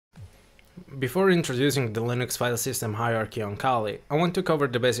Before introducing the Linux file system hierarchy on Kali, I want to cover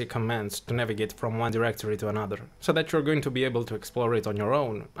the basic commands to navigate from one directory to another, so that you're going to be able to explore it on your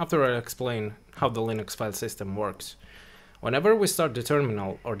own after I explain how the Linux file system works. Whenever we start the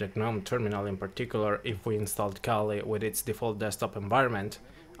terminal, or the GNOME terminal in particular if we installed Kali with its default desktop environment,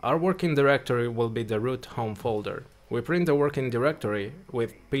 our working directory will be the root home folder. We print the working directory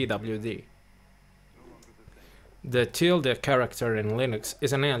with pwd. The tilde character in Linux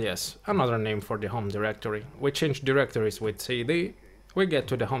is an alias, another name for the home directory. We change directories with cd, we get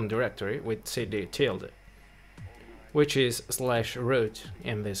to the home directory with cd tilde, which is /root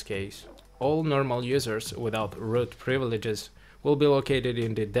in this case. All normal users without root privileges will be located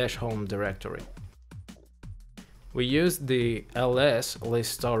in the -home directory. We use the ls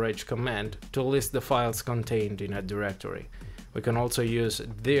list storage command to list the files contained in a directory. We can also use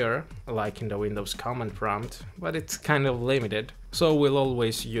dir, like in the Windows command prompt, but it's kind of limited, so we'll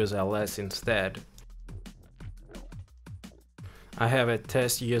always use ls instead. I have a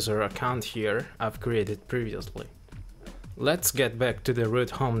test user account here I've created previously. Let's get back to the root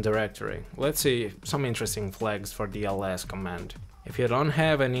home directory. Let's see some interesting flags for the ls command. If you don't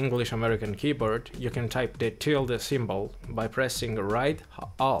have an English American keyboard, you can type the tilde symbol by pressing right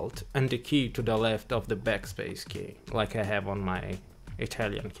alt and the key to the left of the backspace key, like I have on my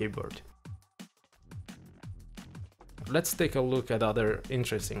Italian keyboard. Let's take a look at other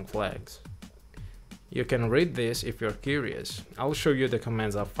interesting flags. You can read this if you're curious. I'll show you the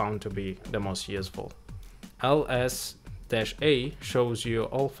commands I've found to be the most useful. ls-a shows you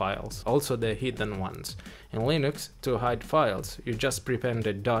all files, also the hidden ones. In Linux, to hide files, you just prepend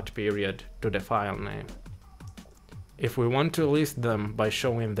a dot period to the file name. If we want to list them by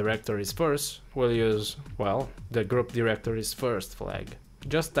showing directories first, we'll use, well, the group directories first flag.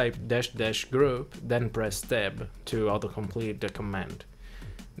 Just type --group, then press tab to autocomplete the command.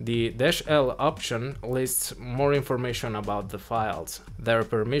 The -l option lists more information about the files, their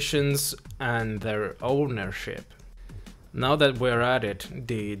permissions and their ownership. Now that we're at it,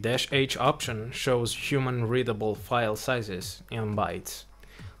 the -h option shows human readable file sizes in bytes.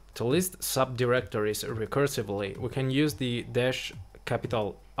 To list subdirectories recursively, we can use the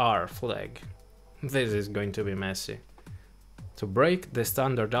 -R flag. This is going to be messy. To break the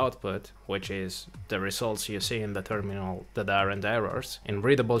standard output, which is the results you see in the terminal that aren't errors, in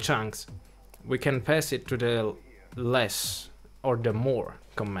readable chunks, we can pass it to the less or the more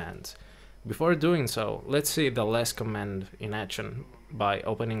command. Before doing so, let's see the less command in action by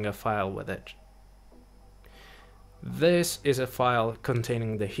opening a file with it. This is a file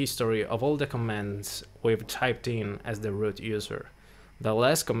containing the history of all the commands we've typed in as the root user. The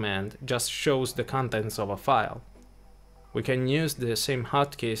less command just shows the contents of a file. We can use the same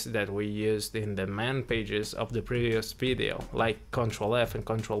hotkeys that we used in the man pages of the previous video, like Ctrl+F and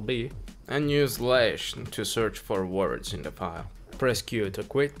Ctrl+B, and use / to search for words in the file. Press Q to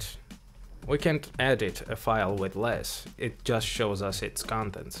quit. We can't edit a file with less, it just shows us its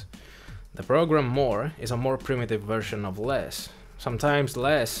contents. The program more is a more primitive version of less. Sometimes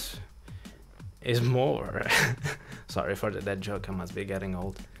less is more. Sorry for the dead joke, I must be getting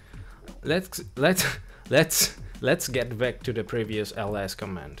old. Let's get back to the previous ls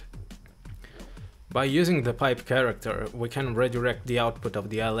command. By using the pipe character, we can redirect the output of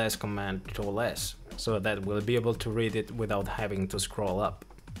the ls command to less, so that we'll be able to read it without having to scroll up.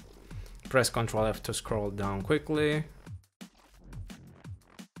 Press Ctrl+F to scroll down quickly.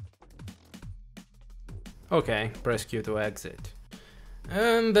 Okay, press Q to exit.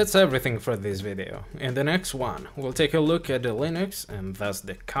 And that's everything for this video. In the next one, we'll take a look at the Linux, and thus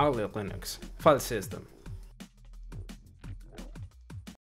the Kali Linux, file system.